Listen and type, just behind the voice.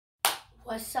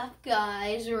What's up,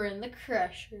 guys? We're in the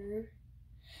CrusheR,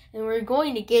 and we're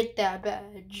going to get that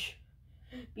badge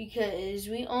because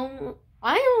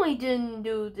I only didn't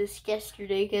do this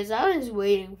yesterday because I was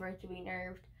waiting for it to be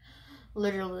nerfed.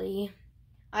 Literally,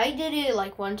 I did it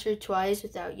like once or twice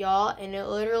without y'all, and it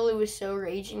literally was so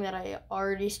raging that I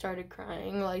already started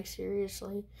crying. Like,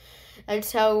 seriously,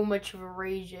 that's how much of a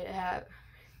rage it had.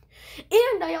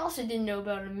 And I also didn't know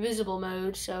about invisible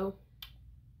mode, so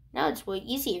now it's way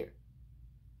easier.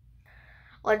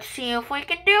 Let's see if we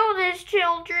can do this,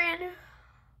 children.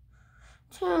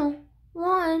 2,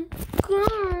 1,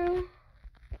 go.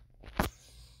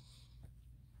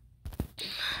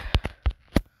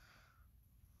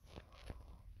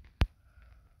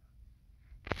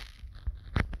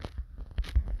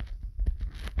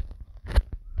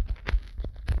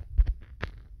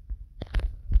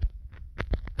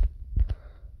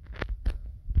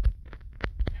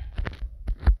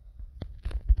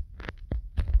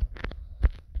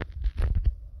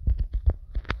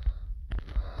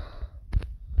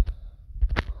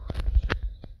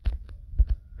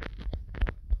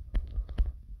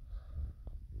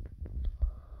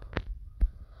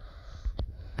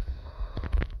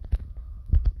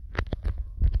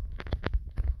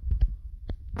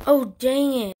 Oh,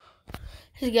 dang it.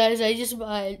 Hey guys, I just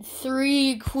bought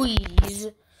 3 quees.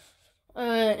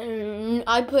 And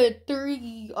I put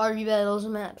 3 RV Battles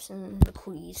maps in the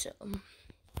quees, so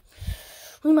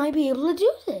we might be able to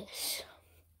do this.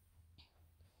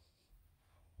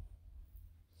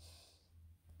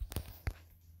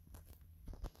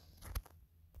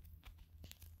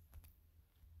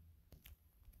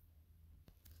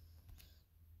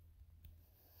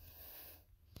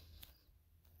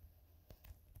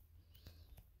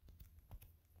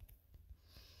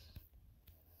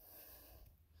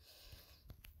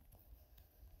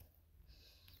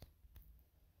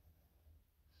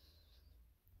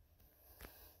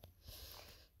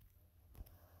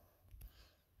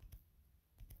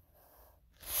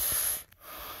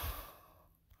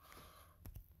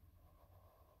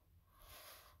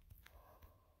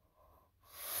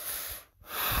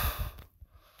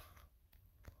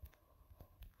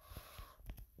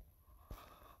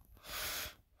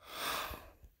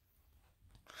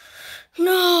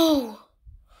 No!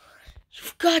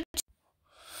 You've got to...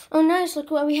 Oh, nice. Look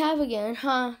what we have again,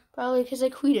 huh? Probably because I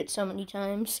quit it so many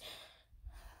times.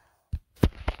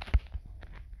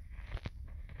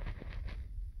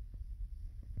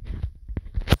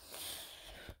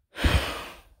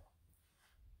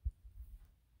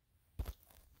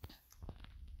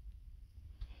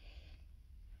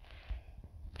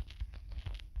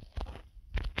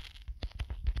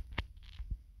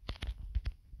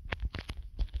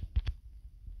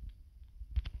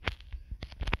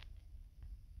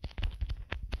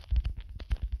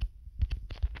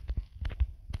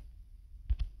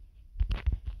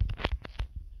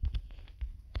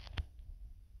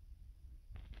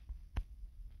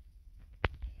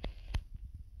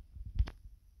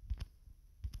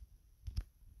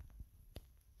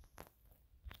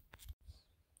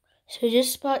 So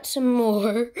just spot some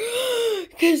more,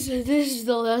 because this is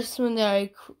the last one that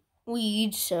I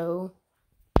weed, so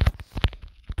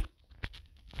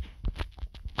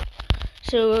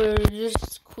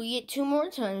just quit it 2 more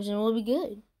times and we'll be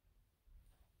good.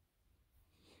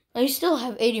 I still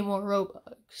have 80 more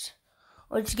Robux,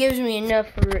 which gives me enough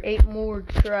for 8 more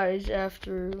tries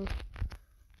after,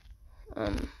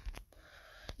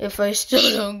 if I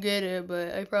still don't get it,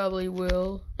 but I probably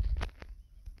will.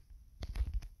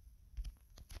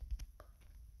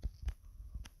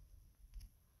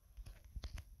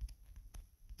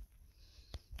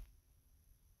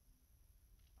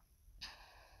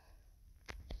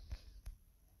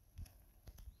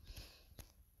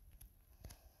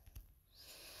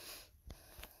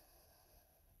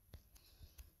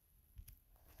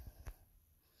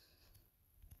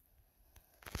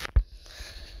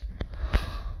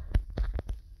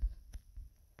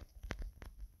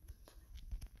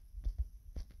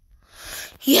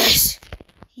 Yes!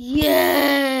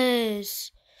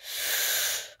 Yes!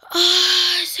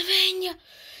 Ah, Savannah!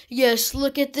 Yes,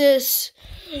 look at this.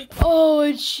 Oh,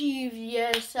 achieved.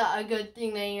 Yes, a good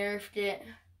thing they nerfed it.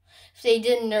 If they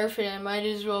didn't nerf it, I might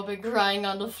as well be crying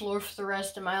on the floor for the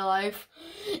rest of my life.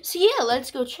 So yeah,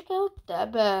 let's go check out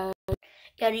that bag.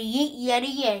 Yada yeet, yada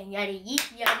yang, yada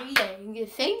yeet, yada yang.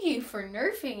 Thank you for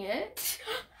nerfing it.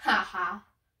 Haha.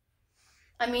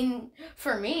 I mean,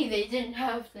 for me, they didn't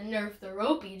have to nerf the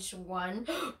Ropies one,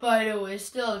 but it was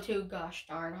still too gosh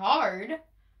darn hard.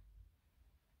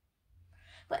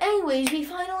 But anyways, we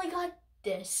finally got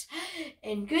this.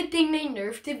 And good thing they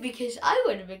nerfed it, because I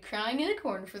would have been crying in the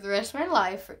corner for the rest of my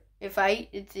life if they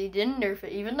didn't nerf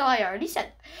it, even though I already said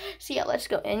it. So yeah, let's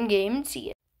go end game and see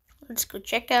it. Let's go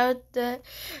check out the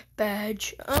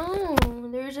badge. Oh,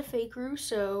 there's a fake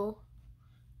Russo.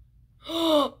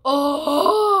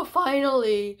 Oh,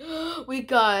 finally! We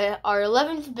got our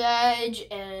 11th badge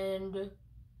and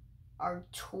our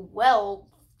 12th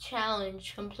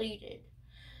challenge completed.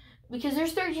 Because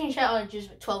there's 13 challenges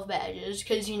with 12 badges.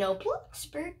 Because, you know,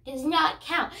 Bloxburg does not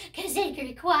count. Because it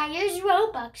requires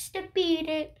Robux to beat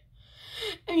it.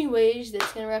 Anyways,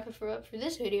 that's going to wrap it up for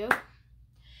this video.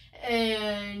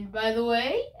 And, by the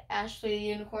way, Ashley the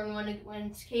Unicorn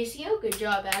wins KCO. Good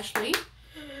job, Ashley.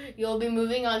 You'll be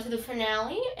moving on to the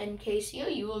finale. And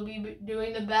KCO, you will be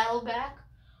doing the Battle Back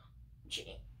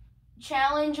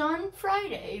challenge on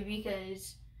Friday.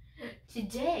 Because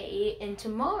today and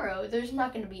tomorrow, there's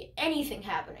not going to be anything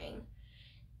happening.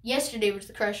 Yesterday was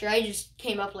the CrusheR. I just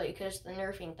came up late because of the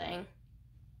nerfing thing.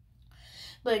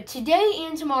 But today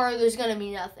and tomorrow, there's going to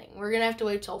be nothing. We're going to have to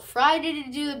wait till Friday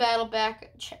to do the Battle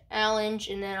Back challenge,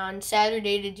 and then on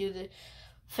Saturday to do the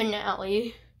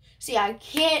finale. See, I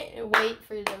can't wait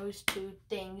for those two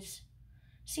things.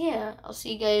 So yeah, I'll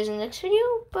see you guys in the next video.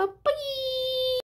 Bye-bye!